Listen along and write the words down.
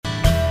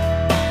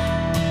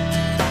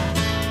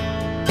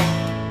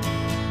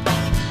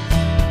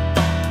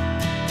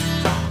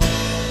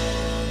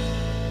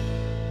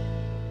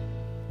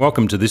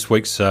Welcome to this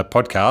week's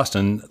podcast,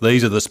 and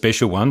these are the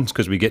special ones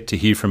because we get to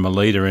hear from a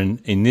leader.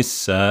 And in this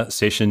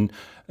session,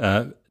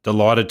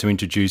 delighted to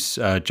introduce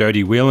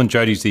Jodi Whelan.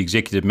 Jodi's the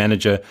Executive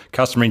Manager,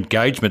 Customer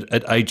Engagement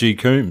at AG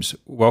Coombs.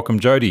 Welcome,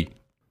 Jodi.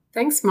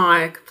 Thanks,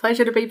 Mike.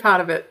 Pleasure to be part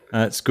of it.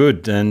 It's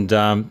good. And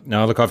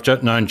look,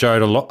 I've known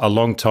Jodi a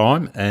long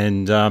time,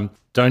 and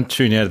don't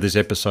tune out of this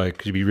episode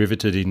because you'll be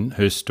riveted in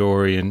her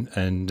story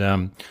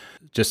and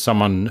just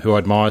someone who I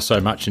admire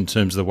so much in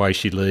terms of the way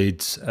she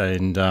leads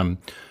and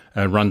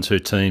runs her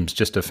teams.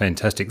 Just a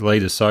fantastic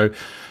leader. So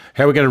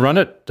how we're going to run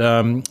it,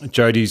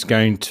 Jodi's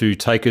going to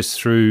take us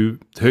through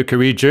her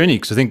career journey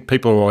because I think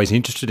people are always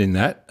interested in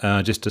that,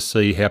 just to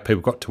see how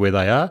people got to where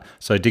they are.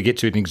 So to get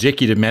to an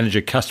Executive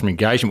Manager Customer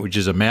Engagement, which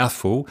is a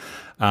mouthful,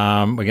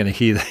 we're going to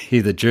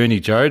hear the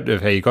journey, Jod,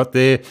 of how you got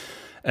there.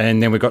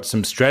 And then we've got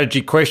some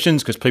strategy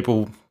questions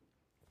because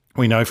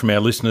we know from our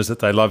listeners that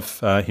they love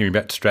hearing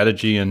about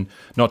strategy and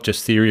not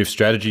just theory of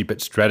strategy, but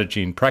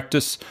strategy in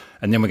practice.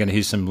 And then we're going to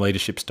hear some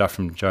leadership stuff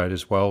from Jod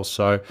as well.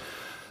 So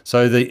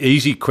the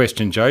easy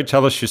question, Jod,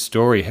 tell us your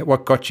story.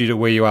 What got you to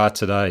where you are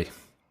today?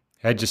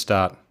 How'd you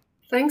start?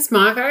 Thanks,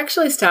 Mark. I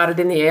actually started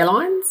in the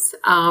airlines.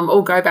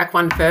 I'll go back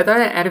one further.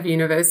 Out of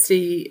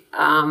university,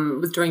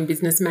 was doing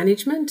business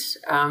management.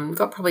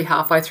 Got probably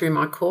halfway through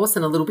my course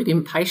and a little bit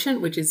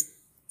impatient, which is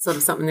sort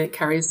of something that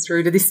carries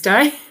through to this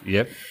day.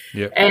 Yep.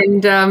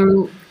 And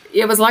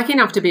I was lucky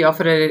enough to be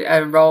offered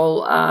a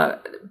role.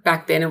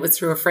 Back then it was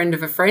through a friend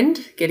of a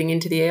friend getting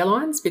into the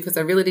airlines because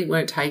they really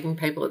weren't taking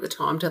people at the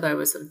time till they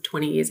were sort of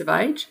 20 years of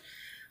age.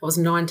 I was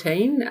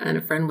 19 and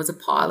a friend was a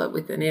pilot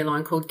with an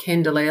airline called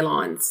Kendall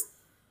Airlines.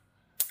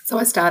 So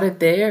I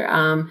started there.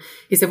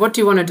 He said, "What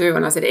do you want to do?"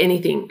 And I said,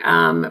 "Anything."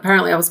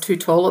 Apparently I was too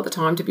tall at the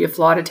time to be a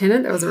flight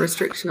attendant. There was a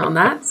restriction on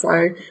that.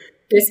 So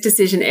best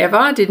decision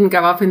ever. Didn't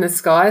go up in the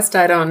sky,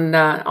 stayed on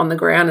the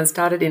ground and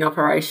started in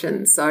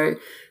operations. So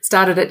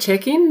started at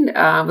check-in,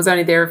 was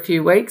only there a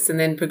few weeks and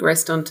then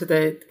progressed onto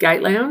the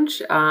gate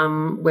lounge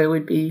where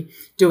we'd be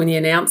doing the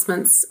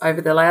announcements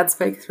over the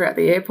loudspeaker throughout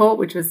the airport,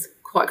 which was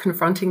quite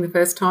confronting the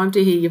first time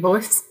to hear your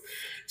voice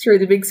through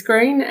the big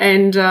screen.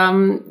 And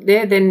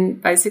then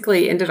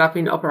basically ended up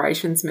in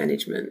operations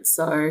management.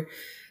 So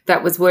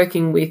that was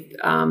working with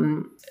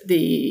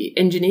the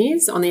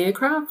engineers on the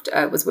aircraft,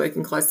 was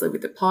working closely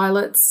with the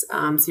pilots.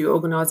 So you're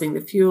organising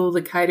the fuel,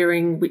 the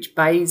catering, which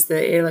bays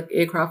the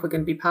aircraft were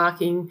going to be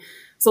parking.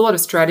 There's a lot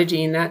of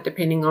strategy in that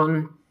depending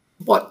on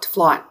what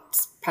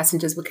flights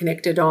passengers were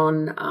connected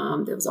on.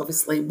 There was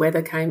obviously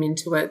weather came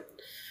into it.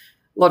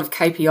 A lot of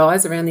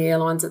KPIs around the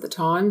airlines at the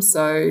time.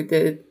 So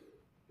the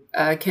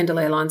Kendall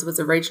Airlines was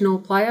a regional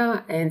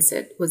player.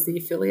 Ansett was the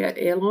affiliate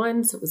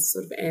airline. So it was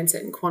sort of Ansett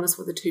and Qantas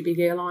were the two big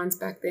airlines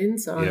back then.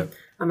 So Yep.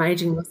 I'm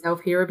aging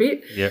myself here a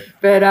bit. Yep.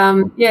 But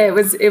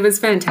it was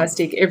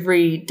fantastic.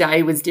 Every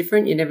day was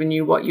different. You never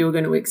knew what you were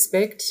going to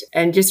expect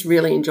and just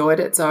really enjoyed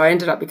it. So I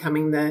ended up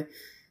becoming the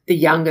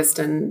youngest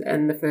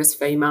and the first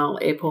female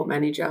airport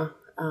manager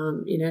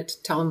to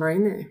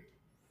Tullamarine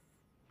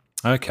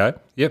there. Okay.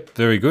 Yep.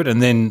 Very good.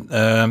 And then,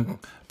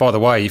 by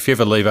the way, if you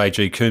ever leave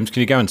AG Coombs,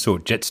 can you go and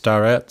sort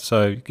Jetstar out?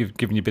 So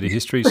giving you a bit of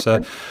history.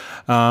 So,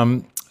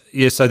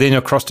 so then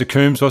across to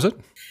Coombs, was it?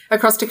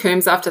 Across to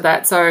Coombs after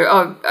that.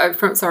 So,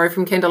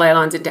 from Kendall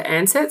Airlines into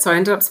Ansett. So I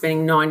ended up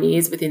spending 9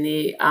 years within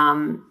the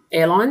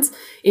airlines.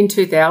 In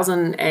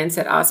 2000,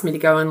 Ansett asked me to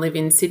go and live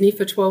in Sydney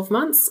for 12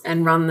 months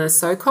and run the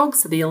SOCOG,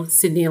 so the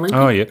Sydney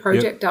Olympic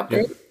project up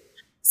there.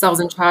 So I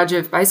was in charge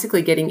of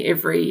basically getting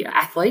every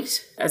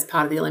athlete as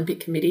part of the Olympic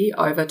Committee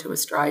over to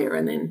Australia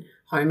and then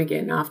home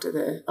again after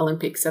the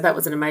Olympics. So that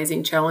was an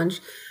amazing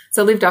challenge.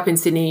 So I lived up in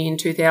Sydney in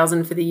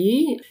 2000 for the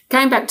year.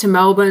 Came back to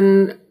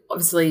Melbourne,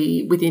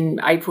 obviously within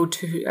April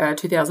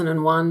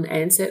 2001,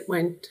 Ansett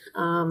went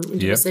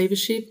into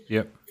receivership.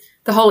 Yep.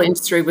 The whole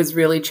industry was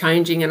really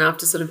changing, and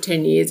after sort of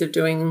 10 years of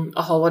doing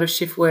a whole lot of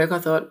shift work, I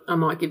thought I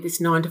might give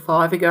this 9 to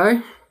 5 a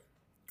go.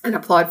 And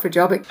applied for a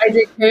job at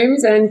AG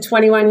Coombs, and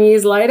 21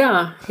 years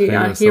later, here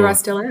I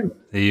still am.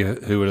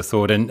 Who would have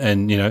thought?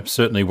 And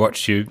certainly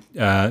watched you,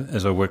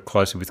 as I work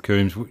closely with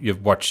Coombs,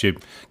 you've watched you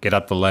get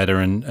up the ladder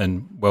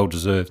and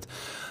well-deserved.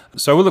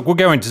 So we'll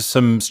go into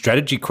some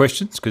strategy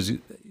questions because,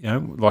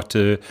 we'd like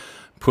to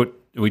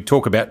we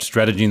talk about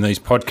strategy in these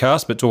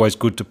podcasts, but it's always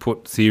good to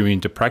put theory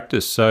into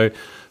practice. So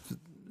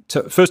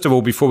first of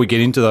all, before we get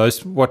into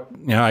those,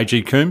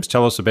 AG Coombs,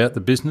 tell us about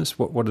the business.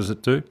 What does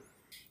it do?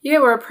 Yeah,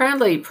 we're a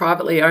proudly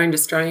privately owned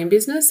Australian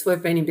business.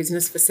 We've been in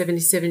business for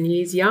 77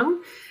 years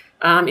young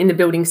in the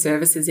building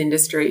services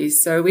industry.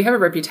 So we have a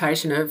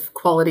reputation of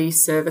quality,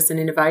 service and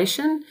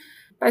innovation.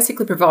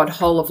 Basically provide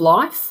whole of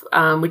life,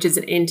 which is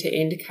an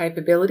end-to-end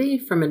capability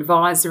from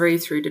advisory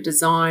through to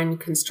design,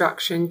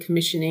 construction,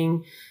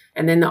 commissioning,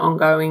 and then the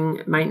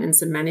ongoing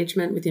maintenance and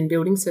management within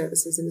building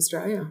services in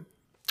Australia.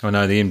 I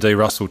know the MD,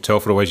 Russell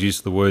Telford, always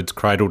used the words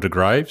cradle to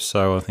grave.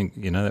 So I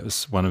think, that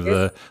was one of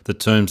the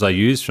terms they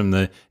used from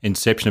the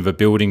inception of a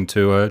building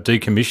to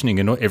decommissioning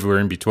and everywhere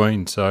in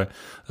between. So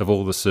of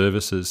all the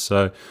services.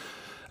 So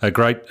a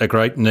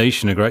great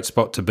niche and a great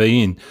spot to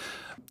be in.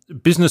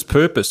 business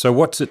purpose. So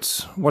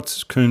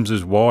what's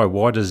Coombs's why?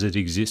 Why does it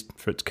exist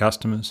for its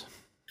customers?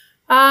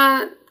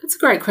 That's a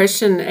great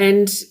question.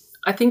 And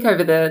I think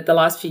over the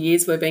last few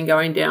years, we've been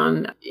going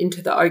down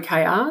into the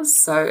OKRs,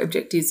 so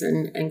objectives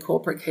and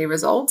corporate key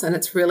results, and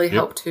it's really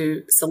helped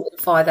to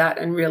solidify that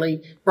and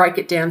really break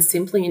it down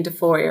simply into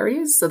 4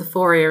 areas. So the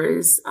 4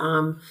 areas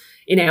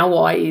in our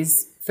why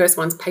is, first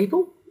one's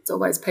people. It's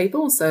always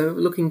people, so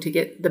looking to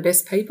get the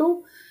best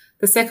people.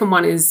 The second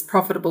one is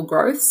profitable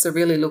growth, so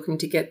really looking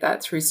to get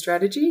that through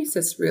strategy, so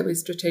it's really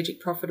strategic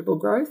profitable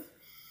growth.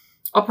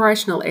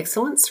 Operational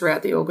excellence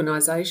throughout the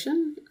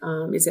organisation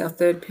is our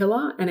third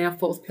pillar, and our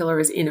fourth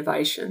pillar is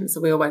innovation. So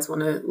we always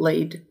want to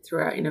lead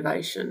through our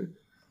innovation.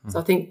 So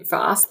I think for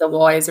us, the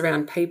why is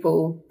around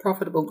people,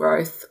 profitable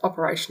growth,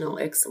 operational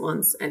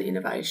excellence, and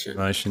innovation.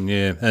 Innovation,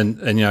 yeah. And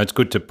it's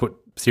good to put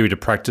theory to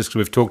practice, because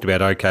we've talked about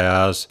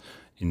OKRs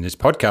in this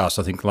podcast,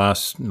 I think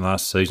last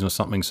season or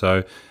something.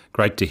 So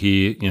great to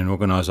hear an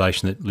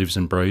organisation that lives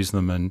and breathes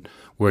them and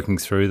working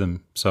through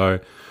them. So,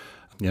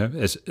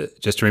 as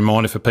just a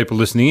reminder for people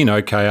listening in,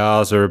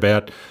 OKRs are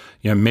about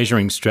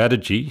measuring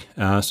strategy,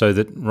 so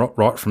that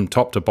right from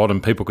top to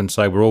bottom, people can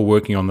say we're all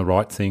working on the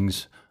right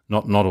things,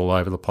 not all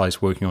over the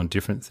place, working on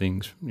different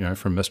things,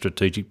 from a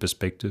strategic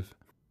perspective.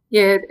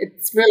 Yeah,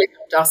 it's really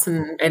helped us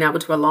and been able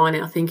to align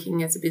our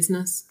thinking as a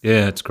business.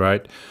 Yeah, it's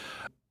great.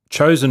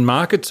 Chosen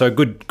market, so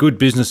good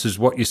business is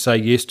what you say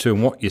yes to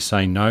and what you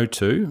say no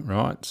to,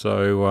 right?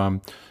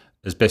 So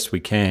as best we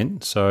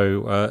can.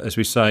 So as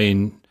we say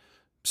in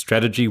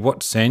strategy,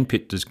 what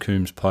sandpit does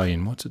Coombs play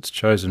in? What's its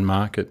chosen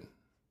market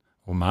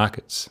or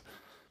markets?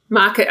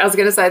 Market, I was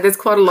going to say there's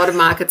quite a lot of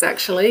markets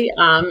actually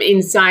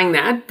in saying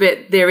that, but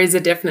there is a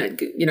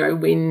definite,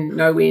 win,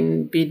 no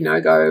win, bid,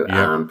 no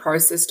go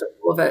process to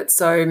all of it.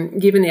 So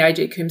given the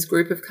AG Coombs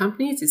Group of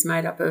companies is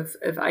made up of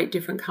 8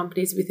 different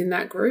companies within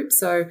that group.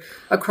 So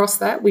across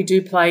that, we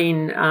do play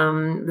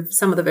in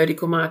some of the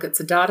vertical markets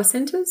are data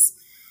centres,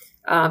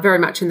 very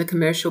much in the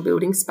commercial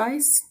building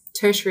space,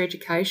 tertiary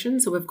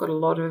education. So we've got a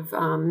lot of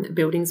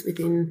buildings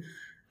within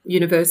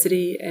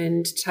university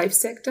and TAFE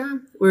sector.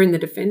 We're in the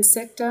defence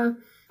sector.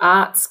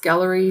 Arts,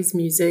 galleries,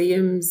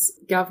 museums,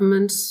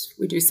 government.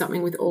 We do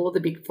something with all of the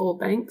big 4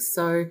 banks.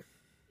 So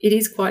it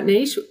is quite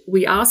niche.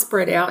 We are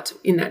spread out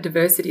in that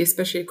diversity,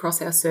 especially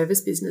across our service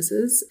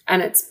businesses.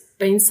 And it's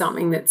been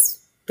something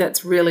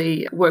that's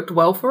really worked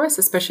well for us,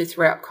 especially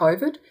throughout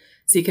COVID.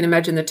 So you can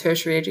imagine the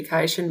tertiary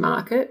education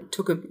market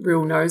took a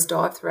real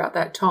nosedive throughout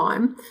that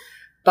time.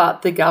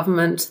 But the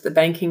government, the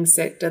banking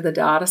sector, the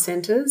data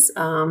centres,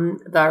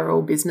 they're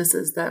all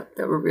businesses that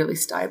were really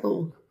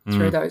stable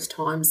through those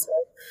times. So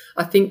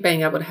I think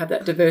being able to have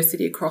that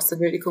diversity across the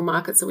vertical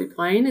markets that we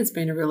play in has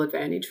been a real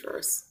advantage for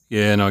us.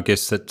 Yeah, and I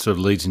guess that sort of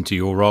leads into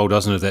your role,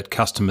 doesn't it? That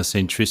customer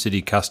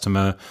centricity,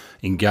 customer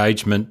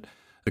engagement.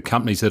 The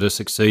companies that are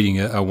succeeding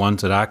are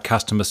ones that are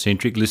customer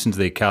centric, listen to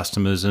their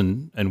customers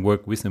and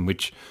work with them,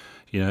 which,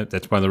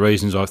 that's one of the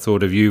reasons I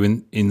thought of you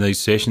in these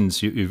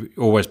sessions. You've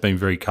always been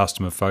very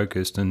customer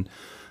focused, and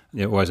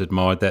always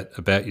admired that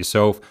about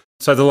yourself.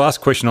 So the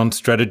last question on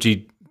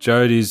strategy,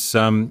 Jodi, is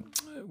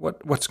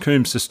what's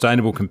Coombs'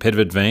 sustainable competitive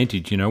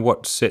advantage?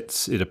 What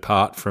sets it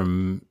apart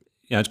from,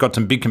 it's got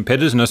some big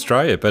competitors in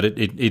Australia, but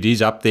it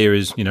is up there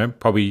as,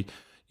 probably,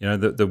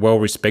 the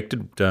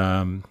well-respected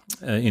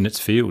in its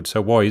field. So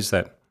why is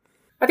that?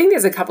 I think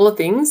there's a couple of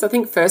things. I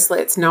think firstly,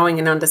 it's knowing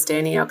and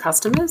understanding our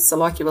customers. So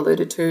like you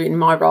alluded to in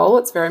my role,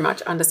 it's very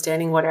much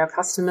understanding what our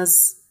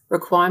customers'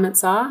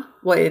 requirements are,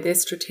 where their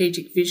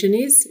strategic vision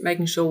is,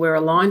 making sure we're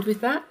aligned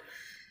with that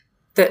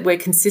we're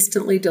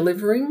consistently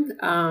delivering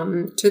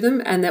to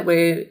them, and that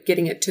we're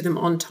getting it to them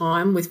on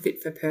time with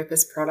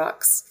fit-for-purpose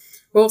products.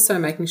 We're also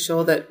making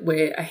sure that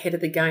we're ahead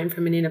of the game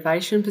from an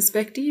innovation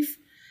perspective.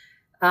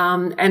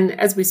 And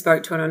as we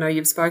spoke to, and I know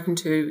you've spoken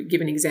to,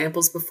 given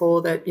examples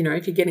before, that,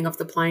 if you're getting off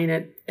the plane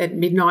at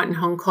midnight in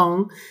Hong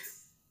Kong,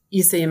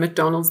 you see a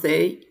McDonald's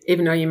there,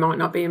 even though you might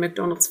not be a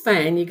McDonald's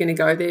fan, you're going to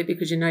go there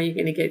because you're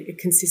going to get a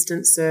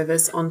consistent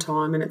service on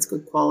time and it's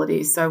good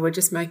quality. So we're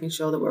just making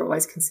sure that we're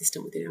always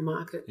consistent within our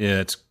market.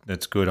 Yeah,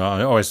 that's good.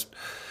 I always,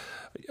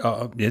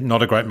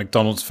 not a great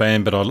McDonald's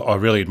fan, but I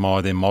really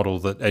admire their model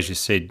that, as you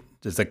said,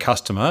 as the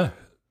customer,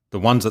 the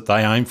ones that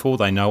they aim for,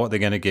 they know what they're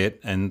going to get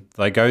and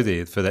they go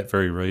there for that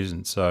very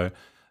reason. So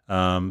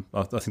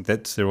I think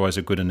they're always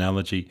a good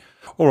analogy.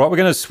 All right, we're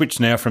going to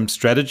switch now from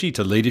strategy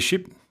to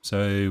leadership. So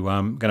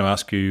I'm going to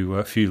ask you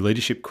a few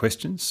leadership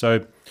questions.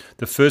 So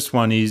the first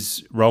one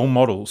is role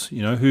models.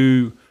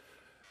 Who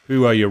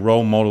are your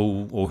role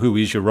model, or who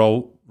is your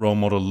role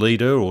model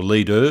leader or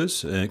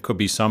leaders? It could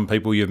be some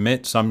people you've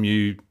met, some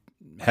you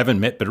haven't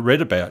met but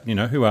read about.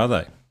 Who are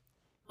they?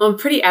 I'm a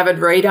pretty avid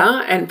reader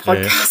and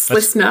podcast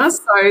listener,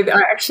 so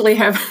I actually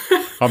have.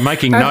 I'm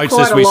making notes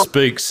as we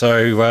speak,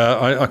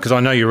 so because I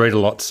know you read a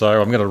lot,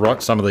 so I'm going to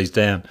write some of these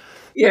down.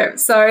 Yeah,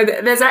 so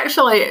there's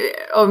actually,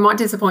 I might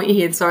disappoint you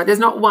here, sorry, there's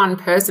not one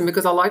person,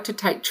 because I like to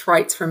take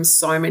traits from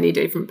so many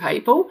different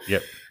people.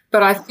 Yep.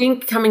 But I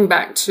think coming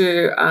back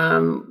to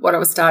what I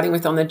was starting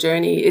with on the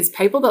journey is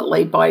people that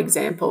lead by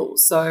example.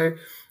 So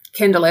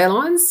Kendall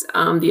Airlines,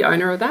 the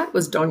owner of that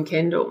was Don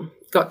Kendall.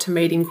 Got to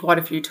meet him quite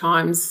a few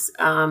times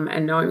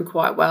and know him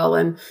quite well.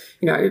 And,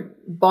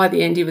 by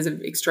the end, he was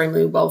an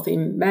extremely wealthy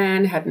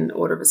man, had an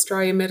Order of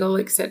Australia medal,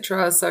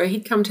 etc. So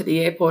he'd come to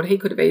the airport. He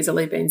could have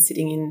easily been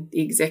sitting in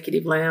the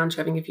executive lounge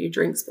having a few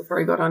drinks before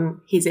he got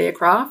on his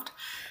aircraft.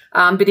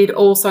 But he'd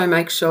also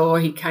make sure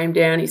he came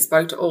down, he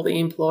spoke to all the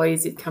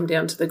employees, he'd come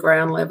down to the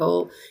ground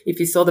level. If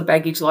he saw the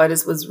baggage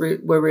loaders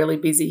were really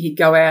busy, he'd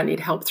go out and he'd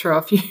help throw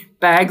a few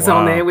bags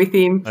on there with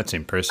him. That's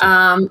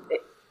impressive.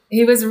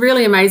 He was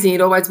really amazing.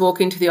 He'd always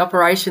walk into the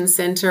operations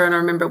centre, and I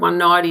remember one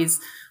night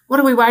what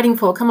are we waiting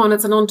for? Come on,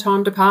 it's an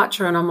on-time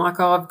departure. And I'm like,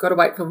 I've got to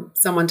wait for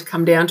someone to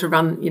come down to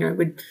run.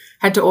 We'd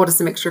had to order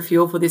some extra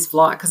fuel for this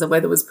flight because the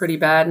weather was pretty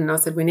bad. And I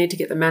said, we need to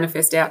get the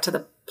manifest out to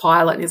the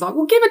pilot. And he's like,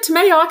 well, give it to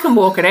me. I can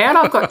walk it out.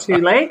 I've got 2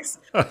 legs.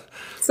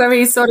 So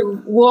he sort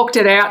of walked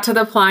it out to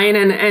the plane,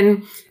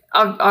 and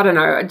I don't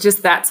know,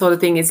 just that sort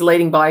of thing is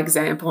leading by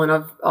example.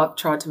 And I've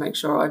tried to make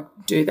sure I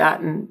do that,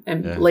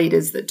 and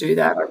leaders that do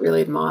that, I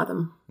really admire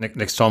them.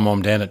 Next time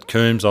I'm down at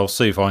Coombs, I'll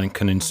see if I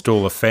can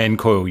install a fan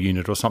coil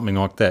unit or something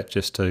like that,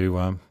 just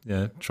to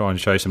try and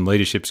show some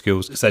leadership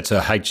skills. So that's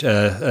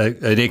an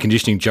air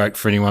conditioning joke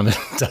for anyone that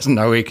doesn't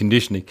know air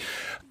conditioning.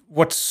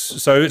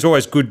 So it's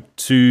always good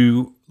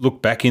to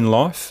look back in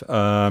life,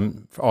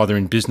 either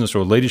in business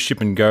or leadership,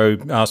 and go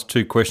ask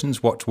 2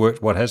 questions: what's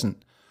worked, what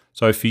hasn't.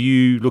 So for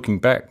you, looking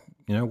back,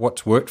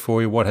 what's worked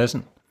for you, what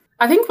hasn't?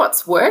 I think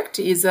what's worked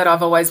is that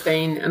I've always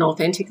been an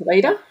authentic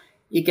leader.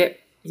 You get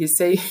what you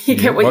see. You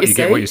get what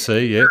you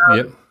see, yeah.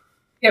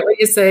 Get what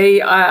you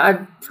see.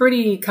 I'm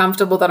pretty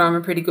comfortable that I'm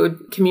a pretty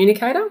good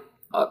communicator.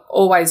 I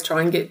always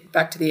try and get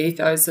back to the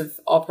ethos of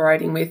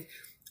operating with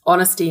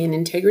honesty and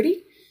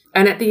integrity.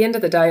 And at the end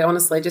of the day,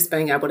 honestly, just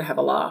being able to have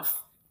a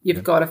laugh.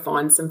 You've got to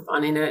find some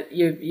fun in it.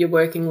 You're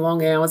working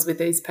long hours with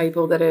these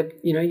people that are,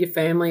 your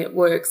family at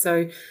work.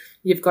 So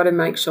you've got to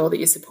make sure that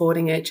you're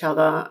supporting each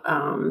other.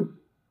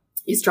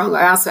 You're strong.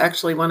 I asked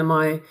actually one of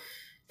my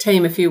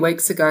team a few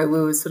weeks ago,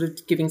 we were sort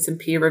of giving some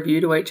peer review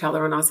to each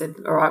other, and I said,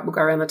 all right, we'll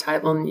go around the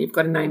table and you've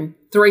got to name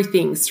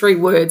 3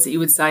 words that you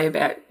would say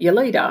about your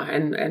leader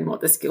and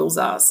what the skills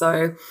are.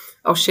 So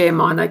I'll share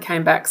mine. They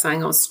came back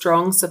saying I was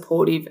strong,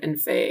 supportive and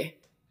fair.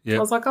 Yep. I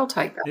was like, I'll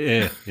take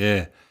that.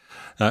 Yeah.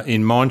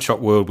 In Mind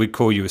Shot world, we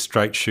call you a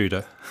straight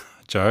shooter,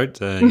 Jode.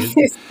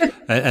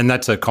 And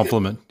that's a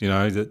compliment,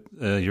 that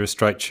you're a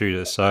straight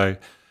shooter. So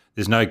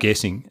there's no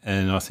guessing,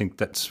 and I think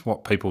that's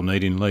what people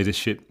need in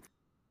leadership.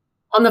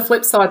 On the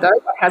flip side, though,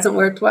 what hasn't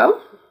worked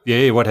well?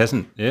 Yeah, what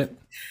hasn't? Yeah.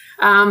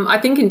 I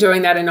think in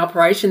doing that in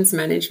operations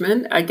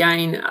management,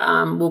 again,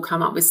 we'll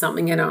come up with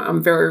something, and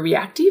I'm very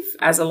reactive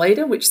as a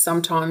leader, which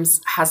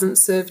sometimes hasn't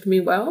served me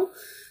well.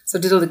 So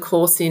I did a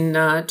course in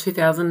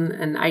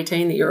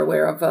 2018 that you're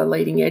aware of, a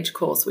leading edge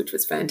course, which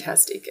was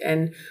fantastic.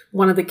 And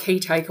one of the key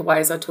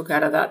takeaways I took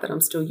out of that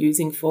I'm still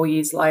using 4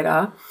 years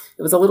later,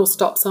 it was a little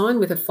stop sign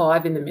with a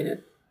 5 in the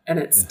minute, and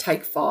it's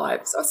take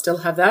 5. So I still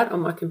have that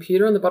on my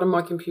computer, on the bottom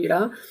of my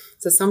computer.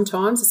 So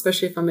sometimes,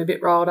 especially if I'm a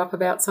bit riled up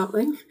about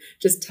something,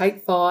 just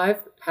take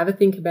 5, have a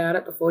think about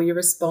it before you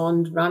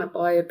respond, run it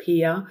by a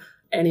peer.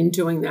 And in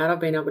doing that,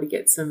 I've been able to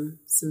get some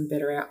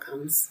better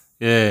outcomes.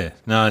 Yeah,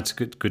 no, it's a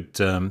good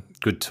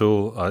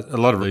tool. A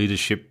lot of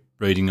leadership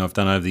reading I've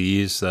done over the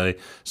years, they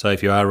say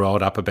if you are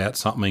riled up about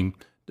something,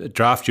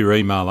 draft your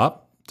email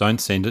up,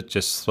 don't send it,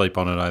 just sleep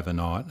on it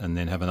overnight and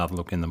then have another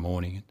look in the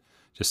morning and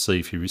just see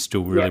if you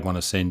still really want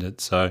to send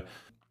it. So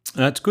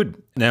that's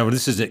good. Now,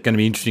 this is going to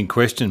be an interesting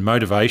question,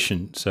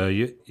 motivation. So,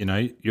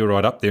 you're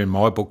right up there in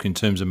my book in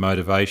terms of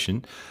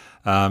motivation.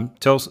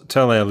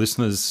 Tell our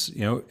listeners,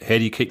 how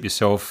do you keep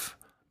yourself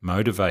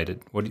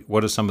motivated?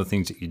 What are some of the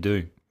things that you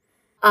do?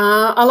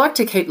 I like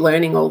to keep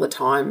learning all the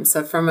time.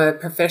 So from a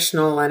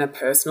professional and a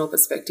personal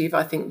perspective,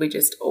 I think we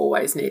just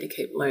always need to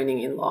keep learning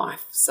in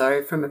life.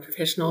 So from a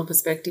professional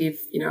perspective,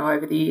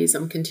 over the years,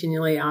 I'm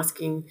continually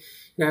asking,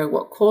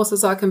 what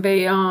courses I can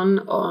be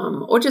on,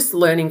 or just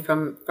learning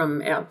from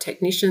our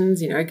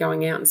technicians,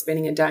 going out and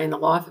spending a day in the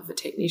life of a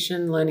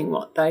technician, learning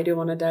what they do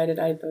on a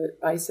day-to-day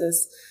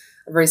basis.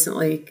 I've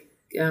recently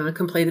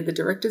completed the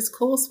director's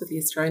course with the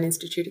Australian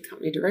Institute of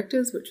Company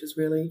Directors, which was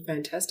really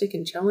fantastic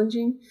and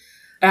challenging.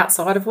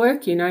 Outside of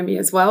work, you know me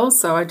as well,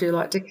 so I do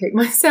like to keep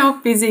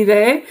myself busy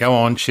there. Go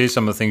on, share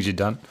some of the things you've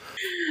done.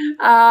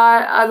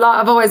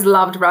 I've always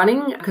loved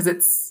running because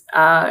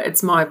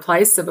it's my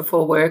place. So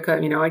before work,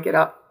 I get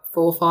up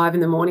 4 or 5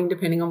 in the morning,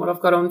 depending on what I've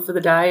got on for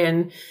the day,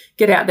 and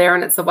get out there.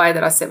 And it's the way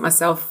that I set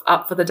myself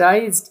up for the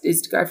day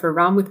is to go for a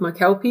run with my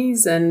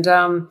kelpies. And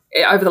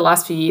over the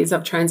last few years,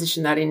 I've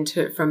transitioned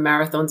that from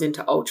marathons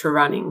into ultra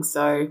running.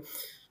 So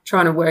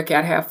trying to work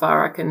out how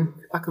far I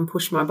can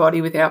push my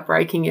body without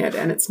breaking it.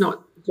 And it's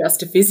not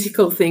just a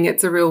physical thing,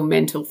 it's a real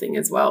mental thing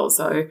as well.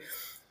 So,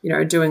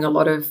 doing a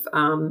lot of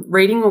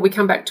reading. Well, we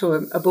come back to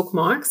a book,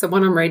 Mike. So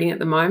one I'm reading at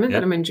the moment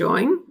that I'm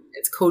enjoying,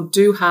 it's called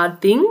Do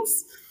Hard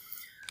Things,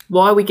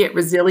 Why We Get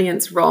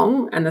Resilience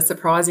Wrong and the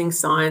Surprising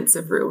Science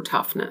of Real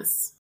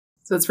Toughness.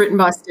 So it's written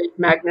by Steve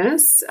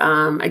Magnus,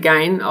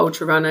 again,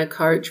 ultra runner,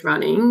 coach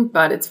running,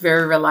 but it's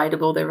very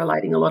relatable. They're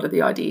relating a lot of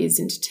the ideas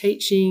into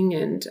teaching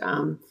and,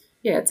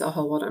 it's a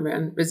whole lot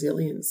around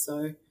resilience.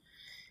 So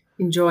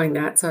enjoying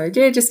that. So,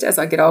 just as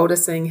I get older,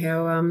 seeing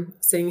how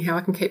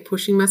I can keep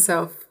pushing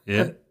myself.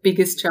 Yeah. The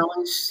biggest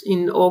challenge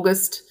in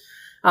August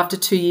after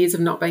 2 years of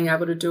not being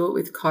able to do it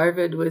with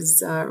COVID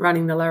was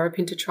running the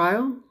Larapinta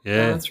Trail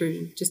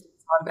through just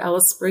outside of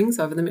Alice Springs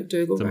over the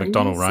McDougall The Ranges.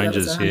 McDonnell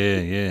Ranges,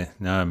 yeah.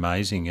 No,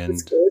 amazing. And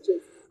it's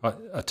gorgeous.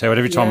 I tell you what,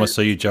 every time I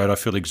see you, Jode, I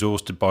feel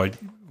exhausted by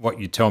what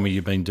you tell me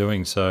you've been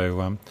doing.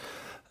 So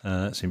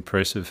it's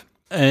impressive.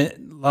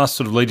 Last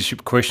sort of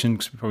leadership question,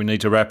 because we probably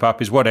need to wrap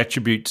up, is what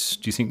attributes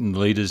do you think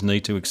leaders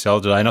need to excel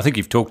today? And I think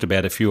you've talked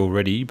about a few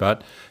already,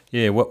 but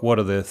what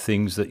are the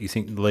things that you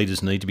think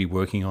leaders need to be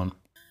working on?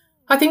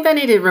 I think they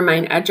need to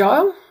remain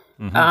agile.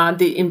 Mm-hmm.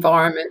 The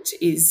environment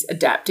is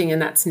adapting,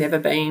 and that's never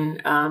been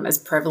as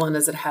prevalent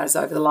as it has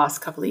over the last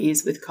couple of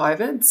years with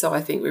COVID. So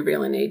I think we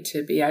really need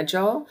to be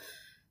agile.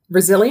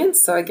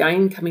 Resilience. So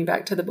again, coming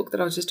back to the book that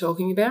I was just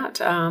talking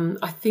about,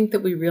 I think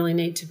that we really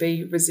need to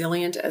be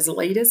resilient as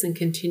leaders and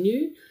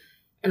continue.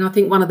 And I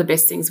think one of the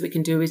best things we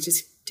can do is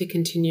just to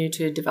continue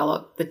to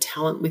develop the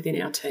talent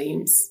within our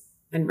teams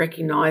and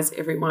recognise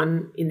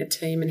everyone in the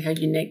team and how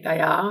unique they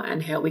are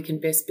and how we can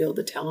best build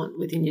the talent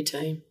within your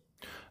team.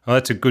 Well,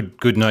 that's a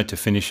good note to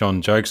finish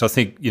on, Jo, because I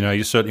think,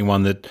 you're certainly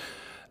one that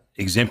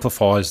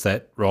exemplifies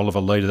that role of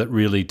a leader that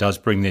really does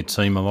bring their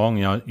team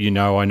along. I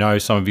know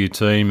some of your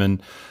team,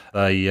 and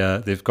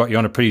they've got you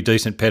on a pretty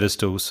decent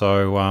pedestal.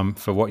 So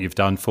for what you've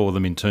done for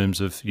them in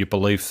terms of your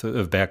belief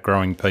about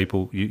growing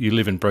people, you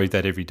live and breathe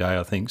that every day,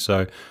 I think.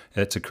 So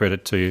that's a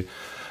credit to you.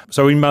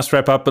 So we must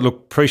wrap up, but look,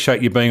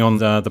 appreciate you being on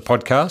the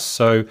podcast.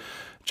 So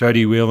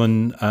Jodi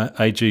Whelan,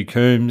 AG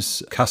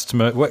Coombs,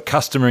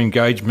 customer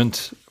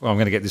engagement. Well, I'm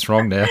going to get this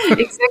wrong now.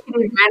 Executive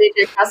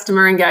Manager,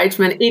 Customer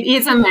Engagement. It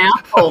is a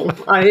mouthful.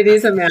 It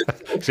is a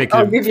mouthful.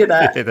 I'll give you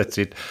that. Yeah, that's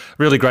it.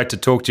 Really great to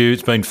talk to you.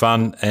 It's been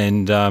fun,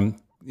 and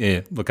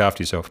look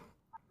after yourself.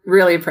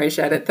 Really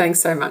appreciate it. Thanks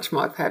so much,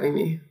 Mike, for having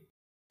me.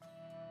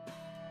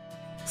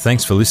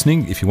 Thanks for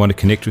listening. If you want to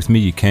connect with me,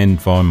 you can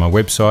via my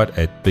website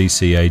at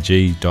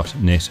bcag.net.au.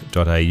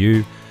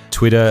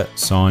 Twitter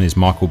sign is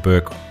Michael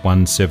Burke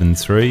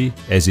 173,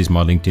 as is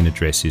my LinkedIn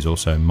address is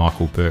also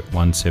Michael Burke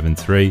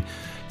 173.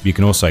 You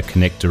can also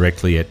connect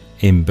directly at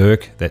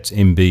mburke, that's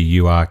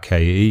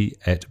MBURKE,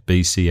 at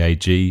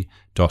bcag.net.au.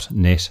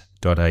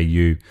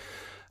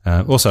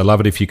 Also love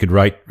it if you could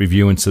rate,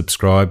 review and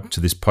subscribe to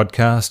this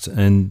podcast,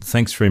 and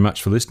thanks very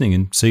much for listening,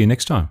 and see you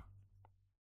next time.